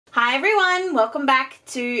Hi everyone, welcome back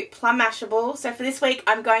to Plum Mashable. So for this week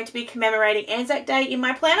I'm going to be commemorating ANZAC Day in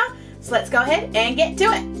my planner. So let's go ahead and get to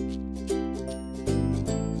it.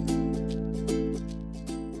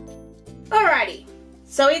 Alrighty,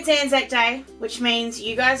 so it's ANZAC Day, which means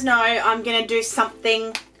you guys know I'm going to do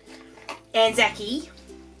something ANZAC-y,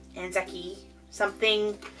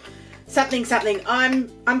 something.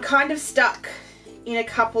 I'm kind of stuck in a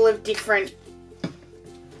couple of different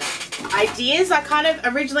ideas. I kind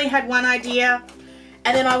of originally had one idea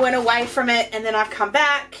and then I went away from it, and then I've come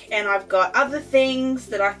back and I've got other things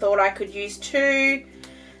that I thought I could use too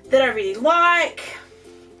that I really like.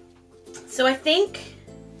 So I think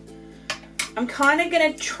I'm kind of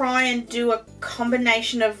going to try and do a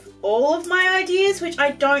combination of all of my ideas, which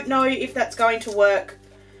I don't know if that's going to work,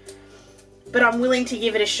 but I'm willing to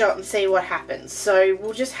give it a shot and see what happens. So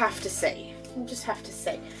we'll just have to see.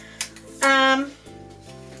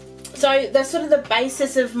 So the sort of the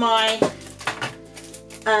basis of my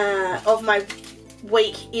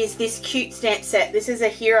week is this cute stamp set. This is a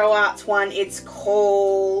Hero Arts one. It's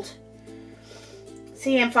called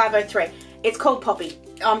CM503. It's called Poppy.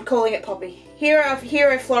 I'm calling it Poppy.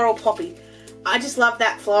 Hero Floral Poppy. I just love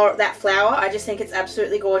that flower. I just think it's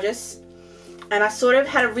absolutely gorgeous. And I sort of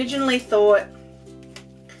had originally thought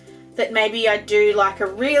that maybe I'd do like a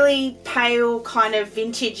really pale kind of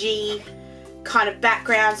vintagey kind of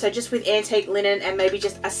background, so just with antique linen and maybe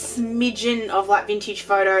just a smidgen of like vintage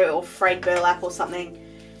photo or frayed burlap or something,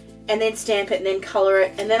 and then stamp it and then colour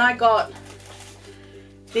it. And then I got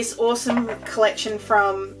this awesome collection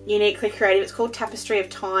from Uniquely Creative. It's called Tapestry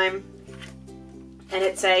of Time, and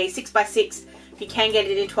it's a 6x6. You can get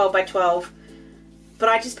it in 12x12, but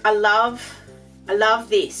I love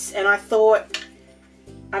this, and I thought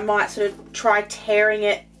I might sort of try tearing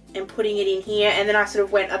it and putting it in here, and then I sort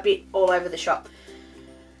of went a bit all over the shop.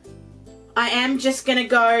 I am just going to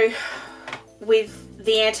go with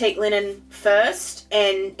the antique linen first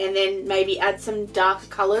and then maybe add some darker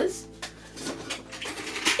colours.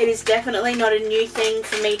 It is definitely not a new thing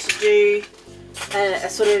for me to do a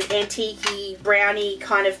sort of antique-y, browny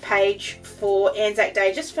kind of page for ANZAC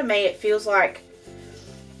Day. Just for me, it feels like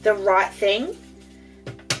the right thing.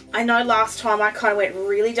 I know last time I kind of went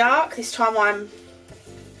really dark. This time I'm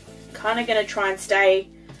kind of going to try and stay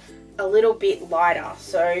a little bit lighter.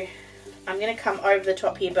 So I'm going to come over the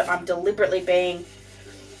top here, but I'm deliberately being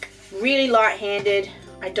really light-handed.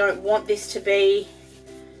 I don't want this to be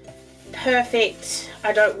perfect.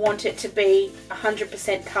 I don't want it to be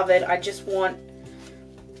 100% covered. I just want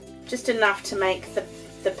just enough to make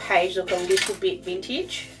the page look a little bit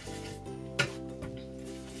vintage.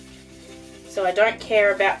 So I don't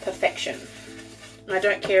care about perfection, and I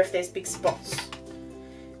don't care if there's big spots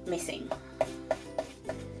missing.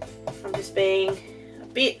 I'm just being a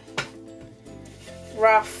bit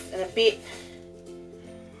rough and a bit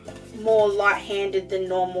more light-handed than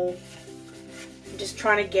normal. I'm just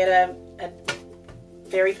trying to get a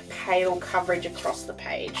very pale coverage across the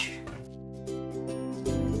page.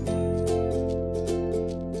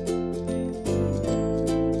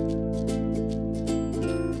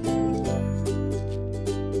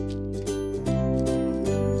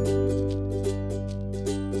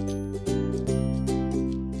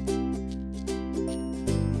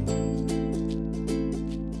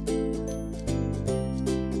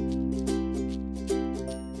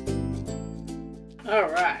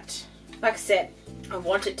 Alright, like I said, I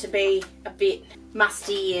want it to be a bit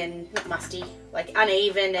musty and, not musty, like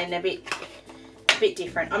uneven and a bit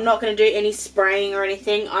different. I'm not going to do any spraying or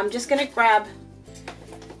anything. I'm just going to grab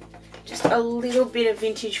just a little bit of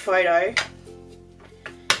vintage photo,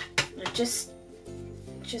 and just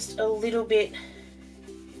a little bit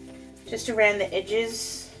just around the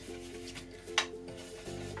edges.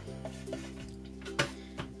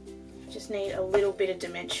 Just need a little bit of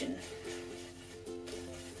dimension.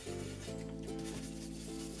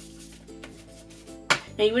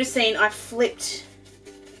 Now you would have seen I flipped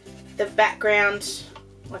the background,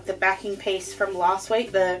 like the backing piece from last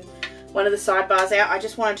week, one of the sidebars out. I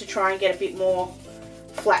just wanted to try and get a bit more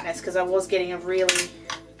flatness because I was getting a really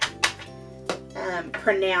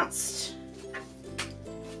pronounced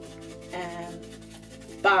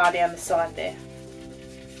bar down the side there.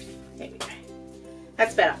 There we go.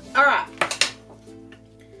 That's better. Alright.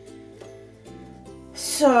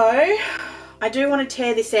 So I do want to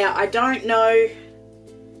tear this out. I don't know.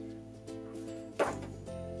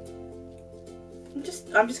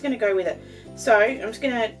 I'm just going to go with it. So I'm just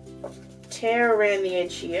going to tear around the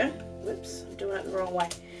edge here. Whoops, I'm doing it the wrong way.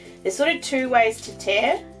 There's sort of two ways to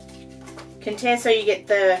tear. You can tear so you get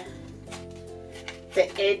the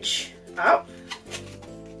edge up.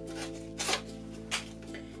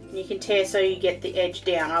 You can tear so you get the edge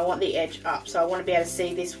down. I want the edge up, so I want to be able to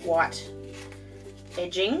see this white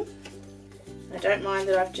edging. I don't mind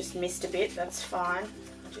that I've just missed a bit, that's fine.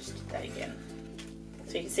 I'll just do that again.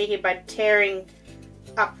 So you can see here by tearing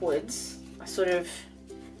upwards, I sort of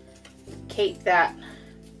keep that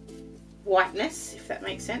whiteness, if that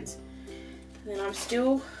makes sense. And then I'm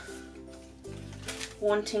still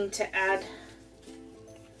wanting to add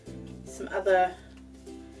some other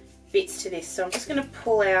bits to this, so I'm just going to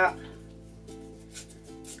pull out,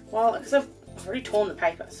 well, because I've already torn the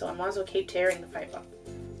paper, so I might as well keep tearing the paper.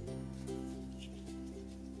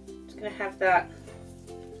 Just going to have that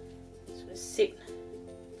sort of sit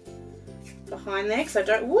behind there, because I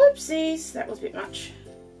don't, whoopsies, that was a bit much.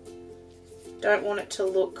 Don't want it to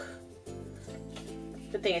look,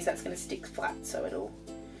 the thing is that's going to stick flat, so it'll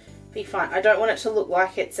be fine. I don't want it to look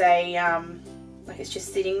like it's a, like it's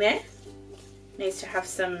just sitting there. It needs to have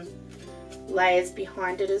some layers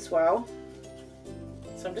behind it as well.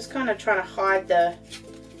 So I'm just kind of trying to hide the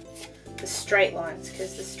straight lines,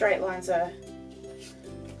 because the straight lines are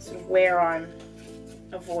sort of where I'm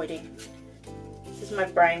avoiding. This is my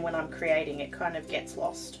brain when I'm creating, it kind of gets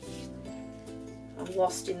lost. I'm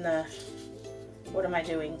lost in the what am I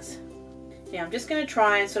doings. Now I'm just going to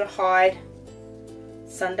try and sort of hide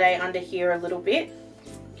Sunday under here a little bit,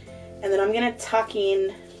 and then I'm going to tuck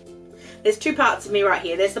in. There's two parts of me right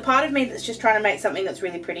here. There's the part of me that's just trying to make something that's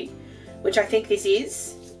really pretty, which I think this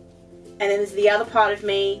is, and then there's the other part of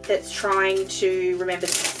me that's trying to remember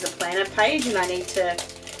this is a planner page and I need to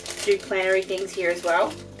do plannery things here as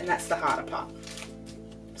well, and that's the harder part.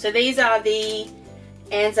 So these are the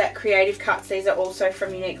ANZAC creative cuts. These are also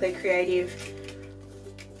from Uniquely Creative.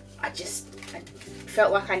 I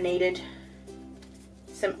felt like I needed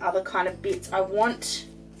some other kind of bits. I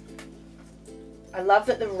love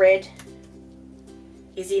that the red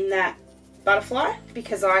is in that butterfly,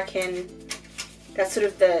 because I can, that's sort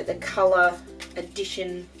of the colour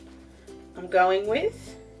addition I'm going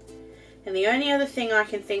with. And the only other thing I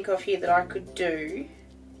can think of here that I could do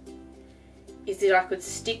is that I could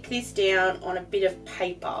stick this down on a bit of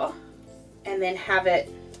paper and then have it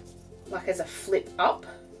like as a flip up,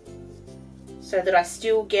 so that I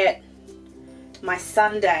still get my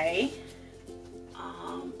Sunday.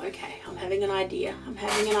 Okay, I'm having an idea.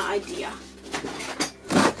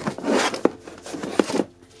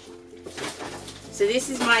 So this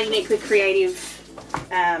is my Uniquely Creative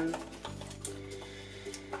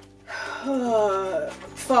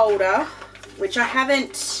folder, which I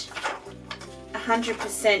haven't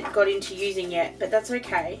 100% got into using yet, but that's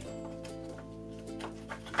okay.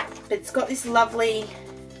 But it's got this lovely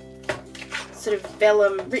sort of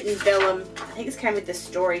vellum, written vellum. I think this came with the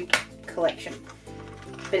Story collection,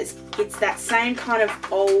 but it's that same kind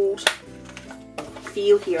of old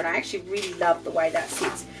feel here, and I actually really love the way that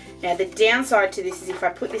sits. Now the downside to this is if I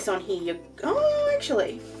put this on here,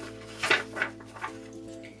 actually,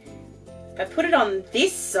 if I put it on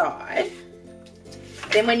this side,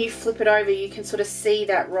 then when you flip it over you can sort of see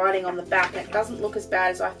that writing on the back, and it doesn't look as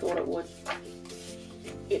bad as I thought it would.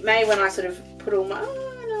 It may when I sort of put all my,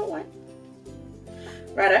 no it won't.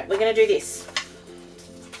 Righto, we're going to do this.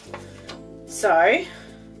 So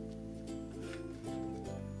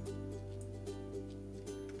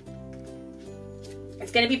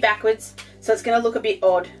it's going to be backwards, so it's going to look a bit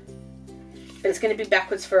odd, but it's going to be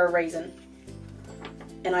backwards for a reason.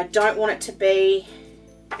 And I don't want it to be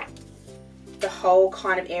the whole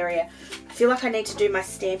kind of area. I feel like I need to do my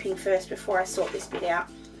stamping first before I sort this bit out,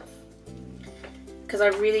 because I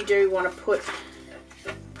really do want to put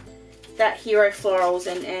that Hero Florals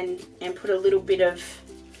and put a little bit of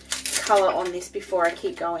colour on this before I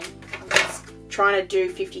keep going. I'm just trying to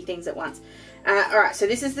do 50 things at once. Alright, so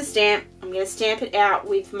this is the stamp. I'm going to stamp it out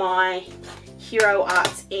with my Hero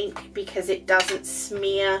Arts ink because it doesn't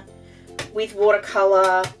smear with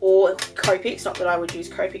watercolour or Copics. Not that I would use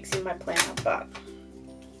Copics in my planner, but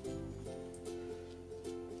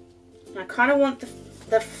I kind of want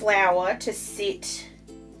the flower to sit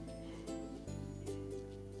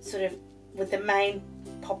sort of with the main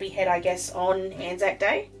poppy head, I guess, on Anzac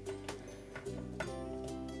Day.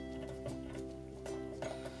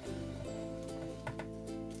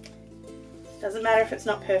 Doesn't matter if it's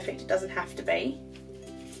not perfect, it doesn't have to be.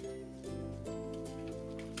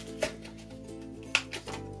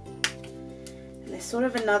 And there's sort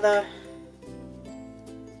of another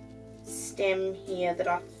stem here that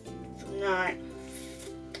I'm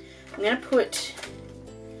going to put,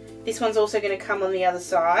 this one's also going to come on the other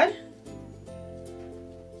side.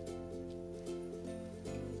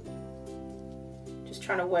 Just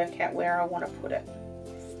trying to work out where I want to put it.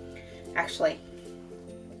 Actually,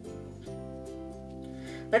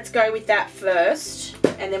 let's go with that first,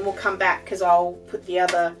 and then we'll come back because I'll put the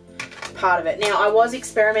other part of it. Now, I was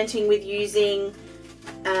experimenting with using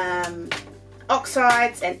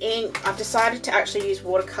oxides and ink. I've decided to actually use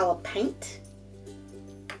watercolor paint,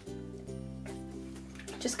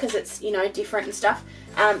 just because it's, you know, different and stuff.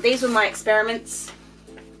 These were my experiments.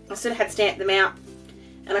 I sort of had stamped them out,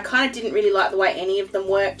 and I kind of didn't really like the way any of them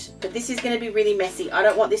worked, but this is going to be really messy. I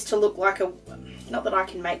don't want this to look like a, not that I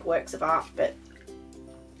can make works of art, but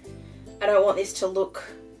I don't want this to look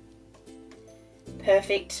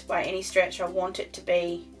perfect by any stretch. I want it to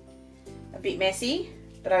be a bit messy,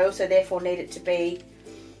 but I also therefore need it to be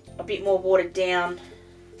a bit more watered down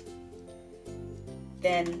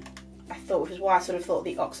than I thought, which is why I sort of thought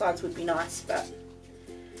the oxides would be nice. But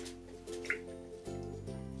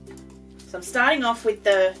so I'm starting off with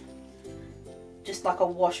the just like a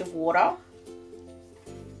wash of water.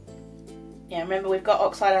 Yeah, remember we've got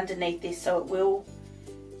oxide underneath this, so it will,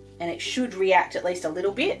 and it should react at least a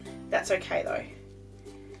little bit. That's okay though.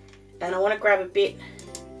 And I want to grab a bit,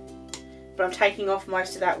 but I'm taking off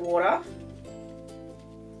most of that water.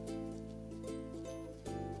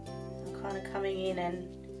 I'm kind of coming in, and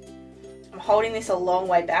I'm holding this a long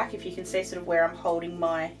way back. If you can see sort of where I'm holding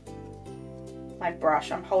my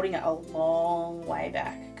brush, I'm holding it a long way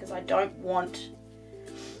back because I don't want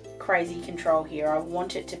crazy control here. I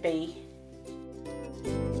want it to be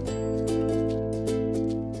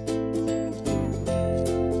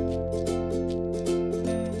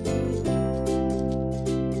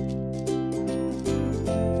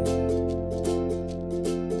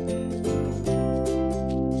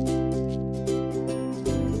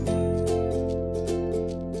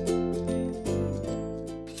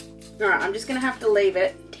Alright, I'm just going to have to leave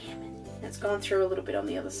it. Damn it. It's gone through a little bit on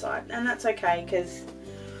the other side. And that's okay because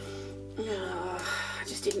I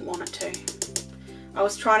just didn't want it to. I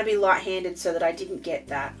was trying to be light-handed so that I didn't get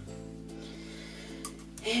that.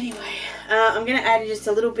 Anyway, I'm going to add just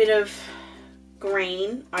a little bit of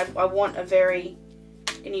green. I want a very,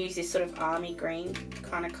 I'm going to use this sort of army green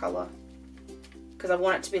kind of colour. Because I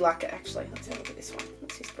want it to be like, actually, let's have a look at this one.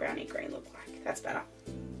 What's this brownie green look like? That's better.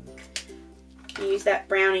 Use that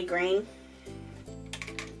brownie green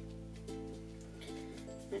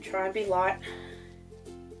and try and be light.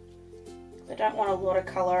 I don't want a lot of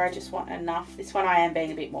colour, I just want enough. This one I am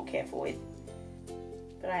being a bit more careful with,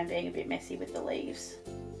 but I am being a bit messy with the leaves.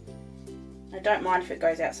 I don't mind if it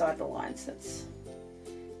goes outside the lines, that's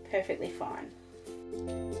perfectly fine.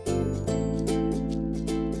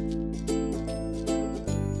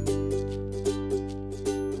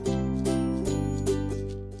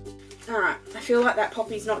 Alright, I feel like that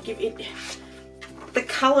poppy's not giving it. The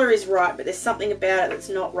colour is right, but there's something about it that's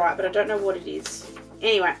not right, but I don't know what it is.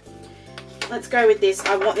 Anyway, let's go with this.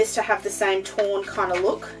 I want this to have the same torn kind of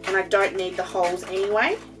look, and I don't need the holes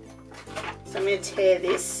anyway. So I'm going to tear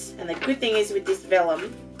this, and the good thing is with this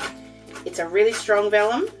vellum, it's a really strong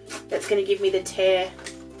vellum that's going to give me the tear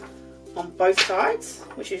on both sides,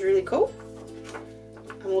 which is really cool.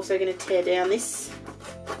 I'm also going to tear down this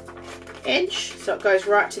edge so it goes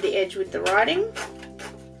right to the edge with the writing.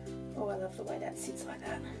 Oh, I love the way that sits like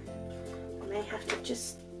that. I may have to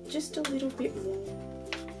just a little bit more.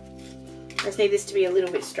 I just need this to be a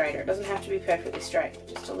little bit straighter. It doesn't have to be perfectly straight,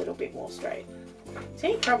 just a little bit more straight. It's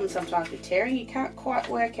any problem sometimes with tearing, you can't quite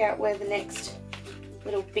work out where the next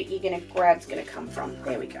little bit you're going to grab is going to come from.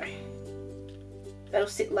 There we go. That'll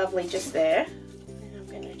sit lovely just there. And I'm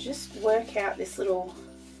going to just work out this little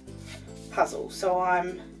puzzle. So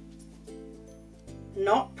I'm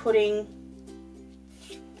not putting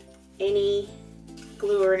any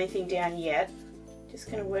glue or anything down yet. Just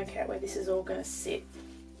going to work out where this is all going to sit.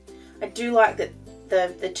 I do like that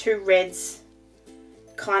the two reds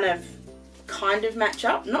kind of match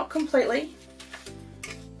up, not completely,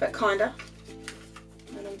 but kinda.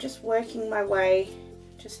 And I'm just working my way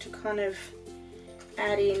just to kind of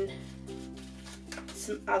add in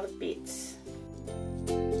some other bits.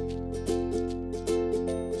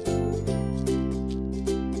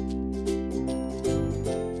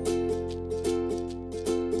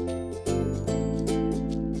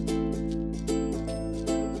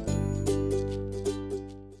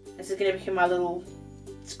 Going to become my little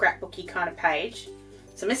scrapbooky kind of page.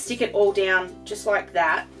 So I'm going to stick it all down just like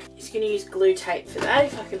that. Just going to use glue tape for that,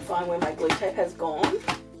 if I can find where my glue tape has gone.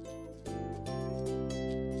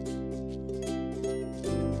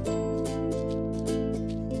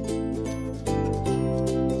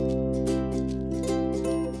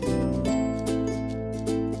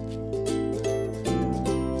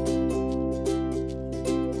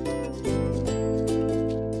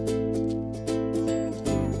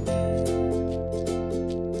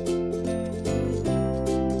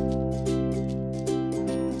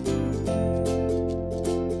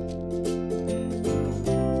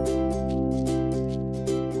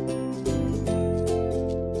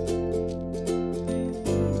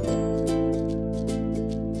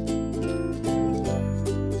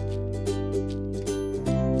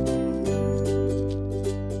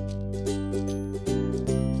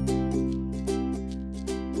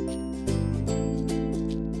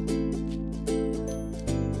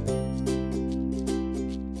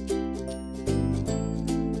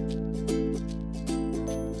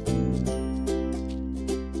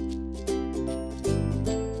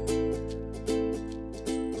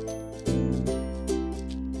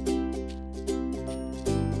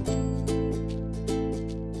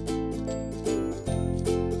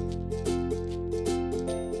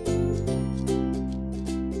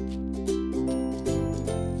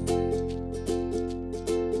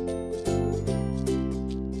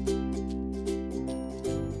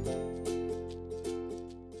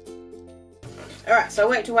 Alright, so I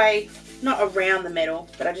worked away, not around the metal,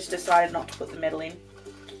 but I just decided not to put the metal in.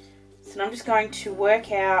 So now I'm just going to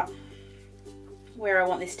work out where I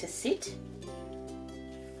want this to sit.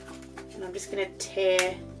 And I'm just going to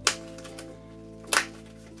tear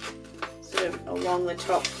sort of along the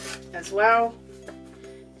top as well,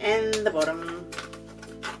 and the bottom.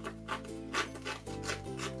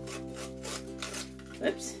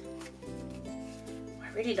 Oops. I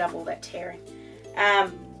really love all that tearing.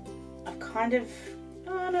 I've kind of,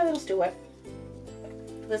 oh no, that'll still work. I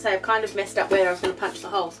was going to say I've kind of messed up where I was going to punch the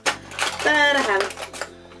holes, but I haven't.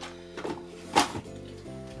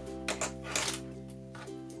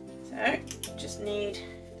 So, just need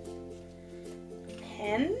a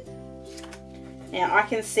pen. Now I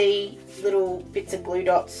can see little bits of glue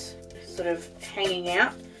dots sort of hanging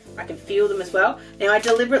out. I can feel them as well. Now I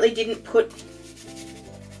deliberately didn't put,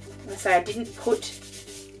 I didn't put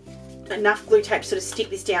enough glue tape to sort of stick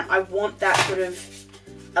this down. I want that sort of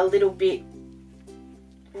a little bit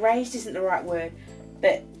raised, isn't the right word,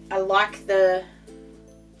 but I like the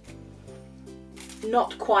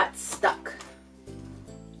not quite stuck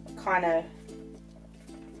kind of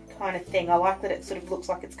thing. I like that it sort of looks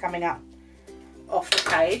like it's coming up off the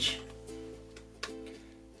page.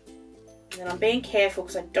 And then I'm being careful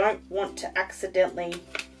because I don't want to accidentally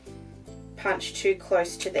punch too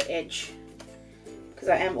close to the edge, because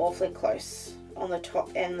I am awfully close on the top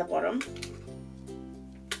and the bottom.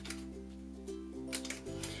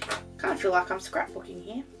 Kind of feel like I'm scrapbooking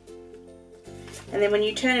here. And then when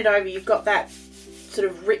you turn it over, you've got that sort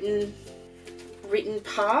of written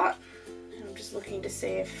part. And I'm just looking to see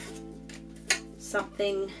if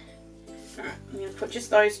something. Alright, I'm going to put just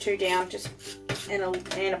those two down, just and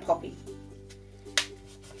a poppy.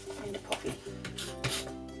 And a poppy.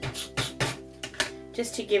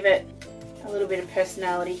 Just to give it a little bit of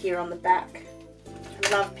personality here on the back. I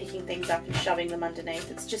love picking things up and shoving them underneath.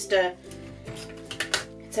 It's just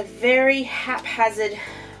it's a very haphazard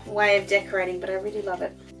way of decorating, but I really love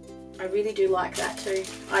it. I really do like that too.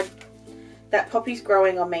 That poppy's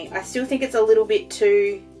growing on me. I still think it's a little bit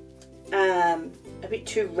too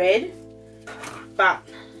red, but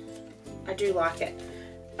I do like it.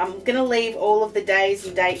 I'm gonna leave all of the days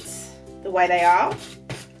and dates the way they are.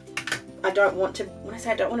 I don't want to, when I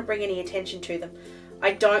say I don't want to bring any attention to them,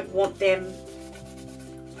 I don't want them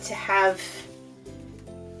to have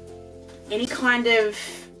any kind of,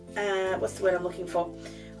 what's the word I'm looking for?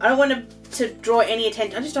 I don't want to draw any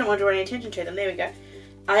attention, I just don't want to draw any attention to them. There we go.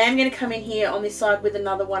 I am going to come in here on this side with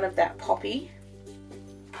another one of that poppy.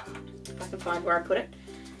 If I can find where I put it.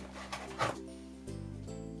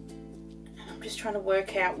 I'm just trying to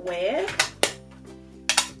work out where.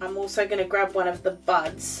 I'm also going to grab one of the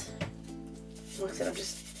buds. Like I said,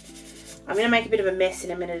 I'm going to make a bit of a mess in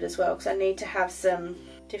a minute as well, because I need to have some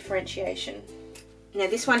differentiation. Now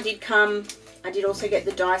this one did come, I did also get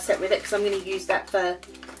the die set with it, because I'm going to use that for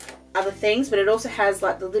other things, but it also has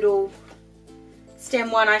like the little stem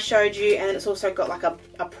one I showed you, and then it's also got like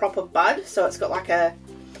a proper bud, so it's got like a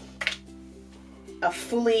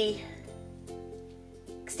fully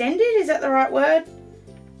extended, is that the right word?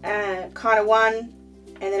 Kind of one,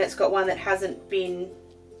 and then it's got one that hasn't been.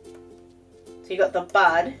 So you've got the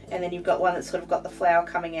bud, and then you've got one that's sort of got the flower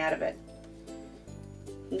coming out of it.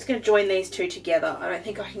 I'm just going to join these two together. I don't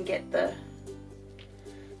think I can get the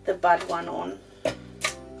bud one on. And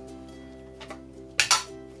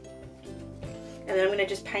then I'm going to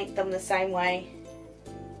just paint them the same way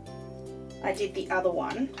I did the other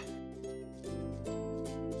one.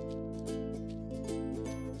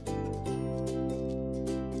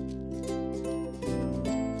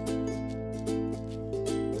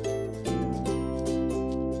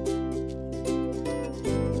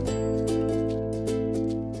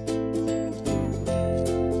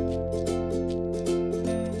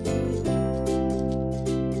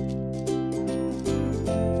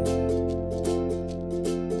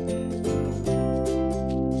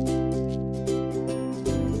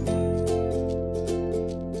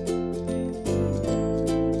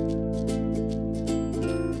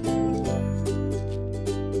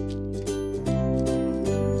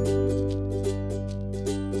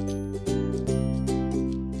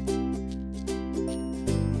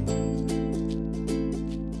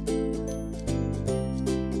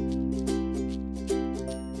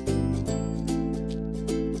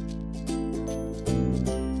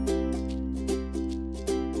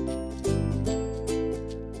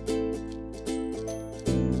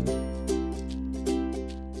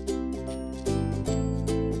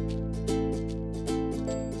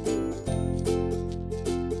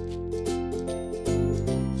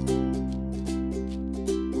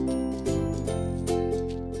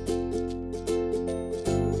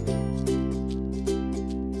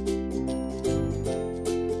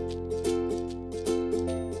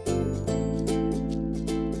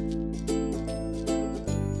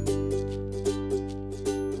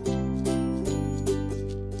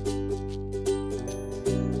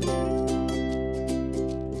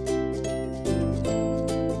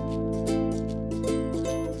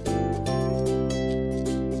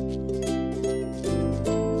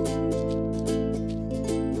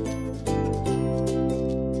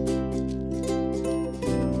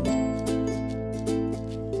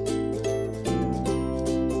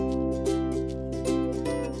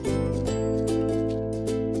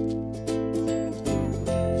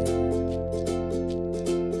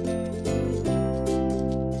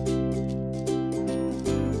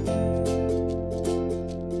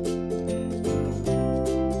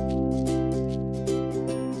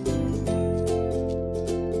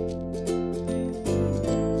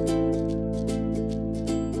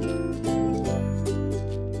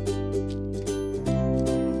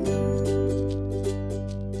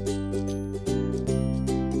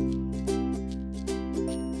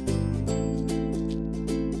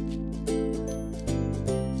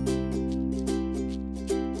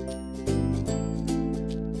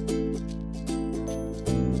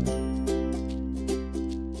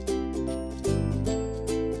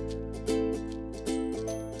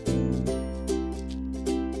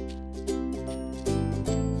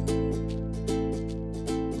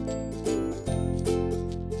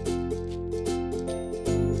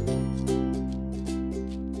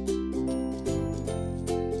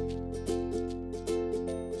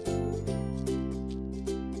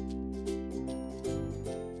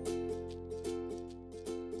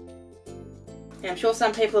 Now, I'm sure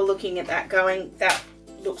some people are looking at that going, that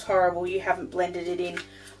looks horrible, you haven't blended it in.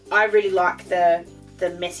 I really like the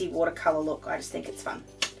messy watercolour look. I just think it's fun.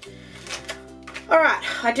 Alright,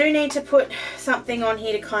 I do need to put something on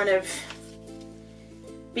here to kind of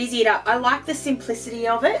busy it up. I like the simplicity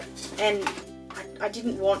of it, and I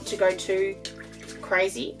didn't want to go too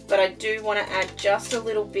crazy, but I do want to add just a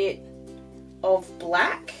little bit of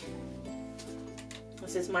black.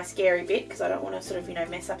 This is my scary bit because I don't want to sort of, you know,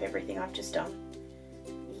 mess up everything I've just done.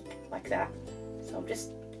 Like that. So I'm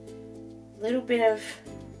just a little bit of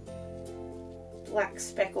black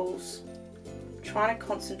speckles. I'm trying to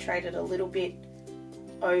concentrate it a little bit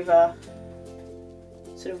over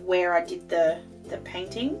sort of where I did the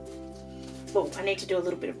painting. Oh, I need to do a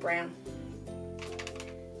little bit of brown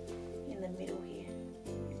in the middle here.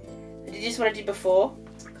 I did just what I did before,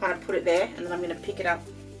 kind of put it there, and then I'm going to pick it up.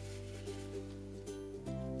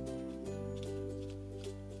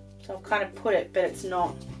 So I've kind of put it, but it's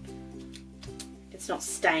not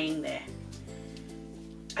staying there.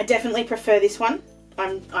 I definitely prefer this one.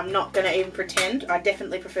 I'm not going to even pretend. I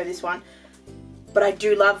definitely prefer this one, but I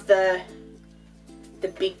do love the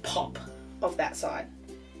big pop of that side.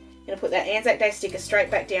 I'm going to put that Anzac Day sticker straight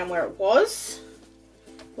back down where it was.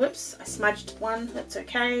 Whoops, I smudged one, that's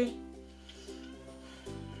okay.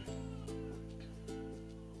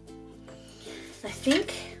 I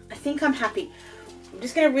think I'm happy. I'm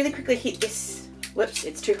just going to really quickly hit this. Whoops,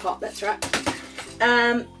 it's too hot, that's right.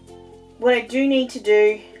 What I do need to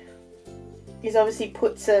do is obviously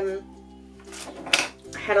put some,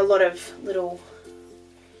 I had a lot of little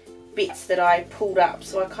bits that I pulled up,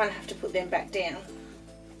 so I kind of have to put them back down.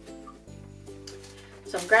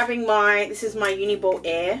 So I'm grabbing this is my Uniball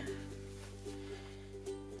Air.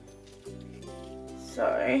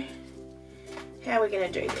 So how are we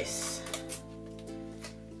going to do this?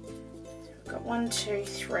 So I've got 1, 2,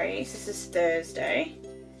 3, so this is Thursday.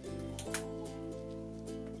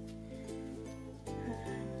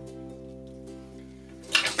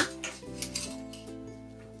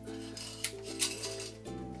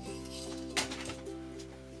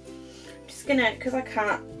 Because I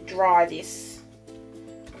can't dry this,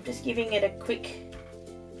 I'm just giving it a quick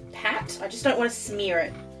pat. I just don't want to smear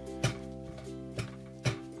it.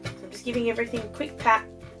 So I'm just giving everything a quick pat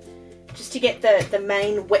just to get the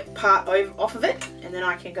main wet part off of it, and then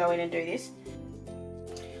I can go in and do this.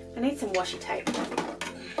 I need some washi tape.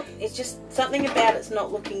 It's just something about it's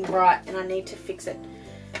not looking right and I need to fix it.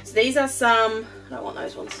 So these are some, I don't want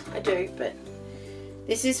those ones, I do, but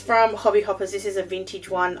this is from Hobby Hoppers. This is a vintage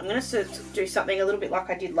one. I'm going to do something a little bit like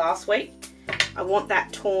I did last week. I want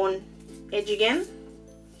that torn edge again.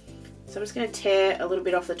 So I'm just going to tear a little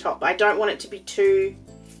bit off the top. But I don't want it to be too,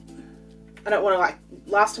 I don't want to, like,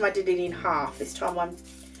 last time I did it in half. This time I'm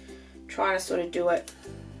trying to sort of do it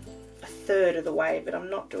a third of the way, but I'm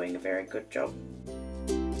not doing a very good job.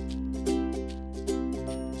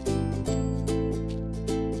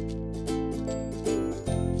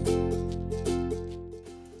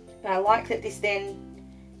 I like that this then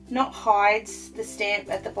not hides the stamp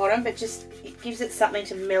at the bottom, but just it gives it something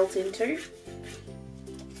to melt into.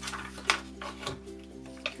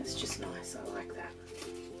 That's just nice, I like that.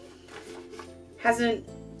 Hasn't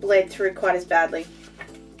bled through quite as badly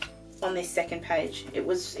on this second page. It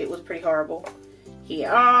was pretty horrible here.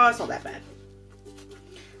 Oh, it's not that bad.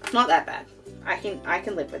 It's not that bad. I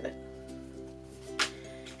can live with it.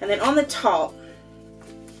 And then on the top,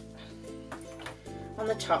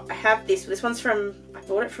 I have this one's from, I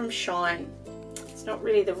bought it from Shine. It's not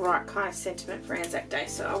really the right kind of sentiment for Anzac Day,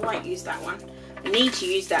 so I won't use that one. I need to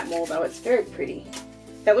use that more though, it's very pretty.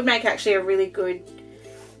 That would make actually a really good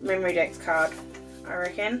memory decks card, I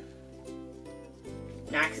reckon.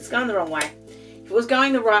 Nah, because it's going the wrong way. If it was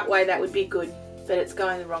going the right way, that would be good, but it's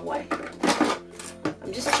going the wrong way.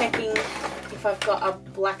 I'm just checking if I've got a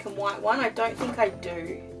black and white one. I don't think I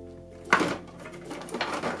do.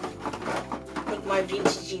 My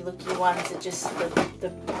vintagey looking ones are just the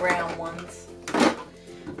brown ones.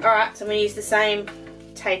 Alright, so I'm going to use the same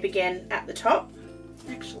tape again at the top.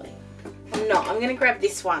 Actually, I'm not. I'm going to grab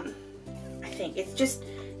this one. I think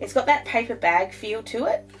it's got that paper bag feel to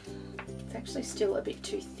it. It's actually still a bit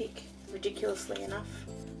too thick, ridiculously enough.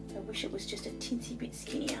 I wish it was just a tinsy bit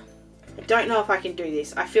skinnier. I don't know if I can do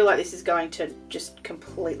this. I feel like this is going to just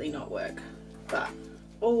completely not work. But,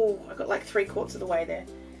 oh, I got like 3/4 of the way there.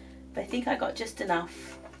 But I think I got just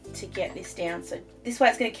enough to get this down. So this way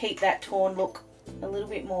it's going to keep that torn look a little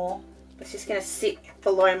bit more. It's just going to sit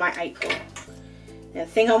below my apron. Now the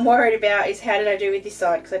thing I'm worried about is how did I do with this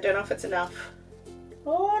side, because I don't know if it's enough.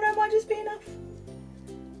 Oh, no, it might just be enough.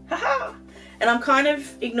 Haha! And I'm kind of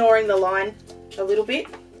ignoring the line a little bit.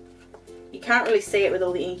 You can't really see it with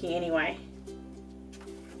all the inking anyway.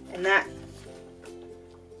 And that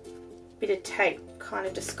bit of tape kind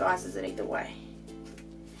of disguises it either way.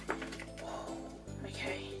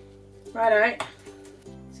 Okay, righto.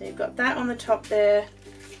 So you've got that on the top there,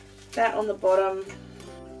 that on the bottom,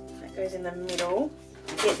 that goes in the middle.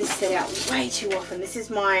 I get this set out way too often. This is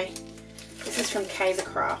from Kaiser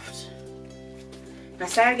Craft. And I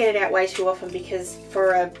say I get it out way too often because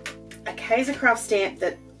for a Kaiser Craft stamp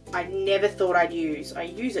that I never thought I'd use, I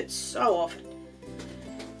use it so often.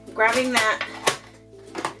 Grabbing that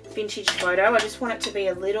vintage photo, I just want it to be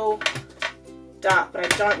a little dark, but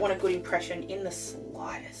I don't want a good impression in the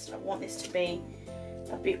slightest. I want this to be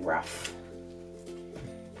a bit rough.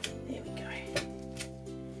 There we go.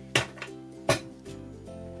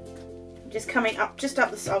 Just coming up, just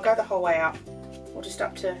up this, I'll go the whole way up, or just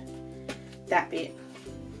up to that bit.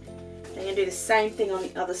 I'm going to do the same thing on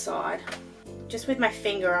the other side. Just with my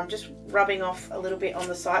finger, I'm just rubbing off a little bit on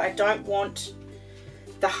the side. I don't want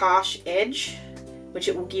the harsh edge, which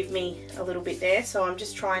it will give me a little bit there, so I'm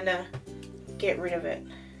just trying to get rid of it.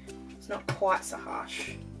 It's not quite so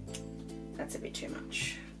harsh. That's a bit too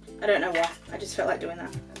much. I don't know why, I just felt like doing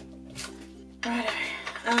that. Righto,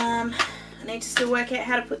 I need to still work out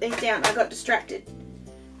how to put these down. I got distracted.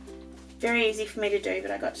 Very easy for me to do,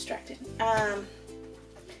 but I got distracted.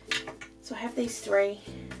 So I have these three.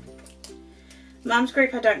 Mum's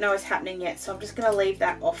group I don't know is happening yet, so I'm just going to leave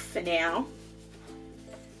that off for now.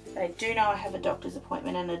 But I do know I have a doctor's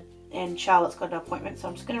appointment and Charlotte's got an appointment, so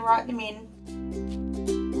I'm just going to write them in.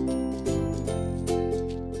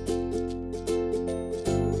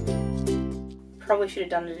 Probably should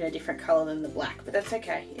have done it in a different colour than the black, but that's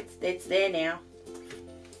okay. It's there now.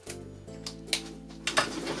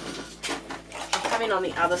 I'll come in on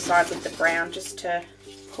the other side with the brown just to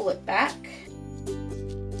pull it back.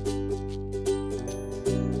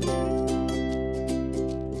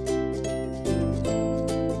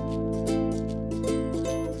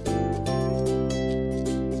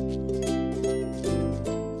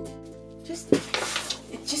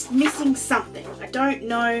 It's just missing something. I don't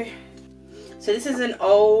know. So this is an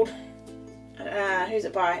old, who's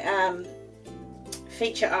it by?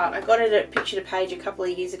 Feature Art. I got it at Picture to Page a couple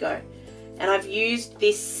of years ago, and I've used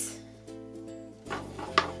this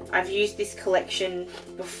collection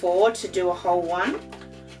before to do a whole one.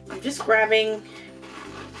 I'm just grabbing,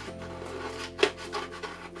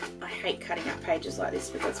 I hate cutting up pages like this,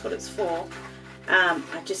 but that's what it's for. I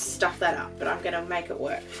just stuff that up, but I'm going to make it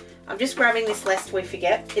work. I'm just grabbing this Lest We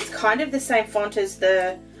Forget. It's kind of the same font as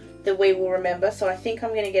the We Will Remember, so I think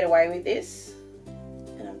I'm going to get away with this.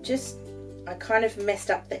 And I kind of messed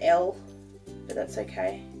up the L, but that's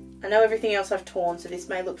okay. I know everything else I've torn, so this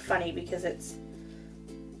may look funny because it's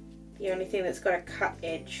the only thing that's got a cut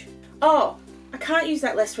edge. Oh, I can't use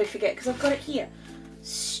that Lest We Forget because I've got it here.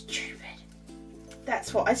 Stupid.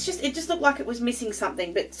 That's what, it just looked like it was missing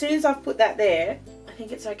something, but as soon as I've put that there, I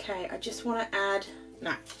think it's okay. I just want to add,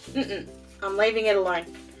 no, I'm leaving it alone.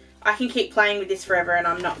 I can keep playing with this forever and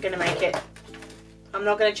I'm not going to make it, I'm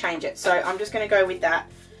not going to change it. So I'm just going to go with that.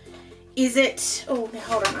 Is it, oh, now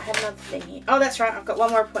hold on, I have another thing here. Oh, that's right, I've got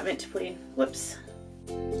one more appointment to put in. Whoops.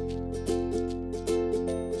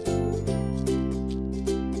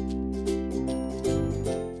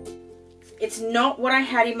 It's not what I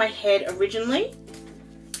had in my head originally,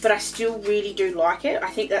 but I still really do like it. I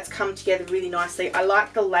think that's come together really nicely. I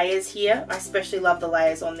like the layers here. I especially love the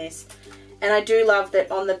layers on this. And I do love that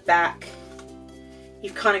on the back,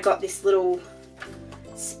 you've kind of got this little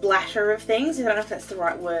splatter of things. I don't know if that's the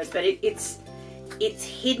right word, but it's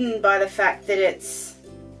hidden by the fact that it's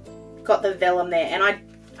got the vellum there. And I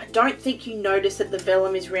don't think you notice that the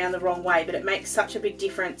vellum is round the wrong way, but it makes such a big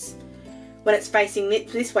difference when it's facing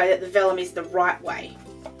this way that the vellum is the right way.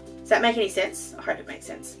 Does that make any sense? I hope it makes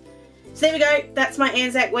sense. So there we go, that's my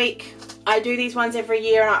ANZAC week. I do these ones every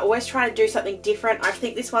year and I always try to do something different. I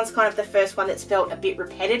think this one's kind of the first one that's felt a bit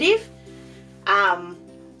repetitive. I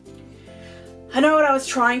know what I was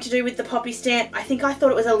trying to do with the poppy stamp. I think I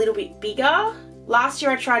thought it was a little bit bigger. Last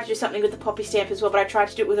year I tried to do something with the poppy stamp as well, but I tried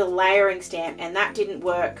to do it with a layering stamp and that didn't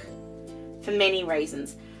work for many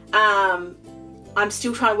reasons. I'm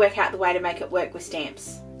still trying to work out the way to make it work with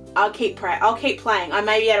stamps. I'll keep playing. I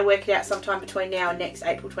may be able to work it out sometime between now and next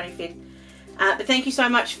April 25th. But thank you so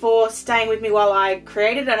much for staying with me while I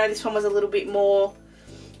created. I know this one was a little bit more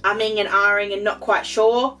umming and ahhing and not quite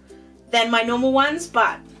sure than my normal ones,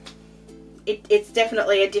 but it's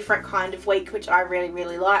definitely a different kind of week, which I really,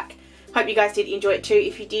 really like. Hope you guys did enjoy it too.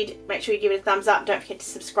 If you did, make sure you give it a thumbs up. Don't forget to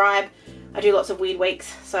subscribe. I do lots of weird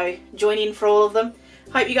weeks, so join in for all of them.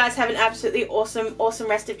 Hope you guys have an absolutely awesome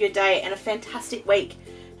rest of your day and a fantastic week.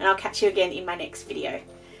 and I'll catch you again in my next video.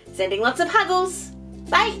 Sending lots of huggles.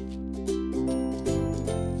 Bye!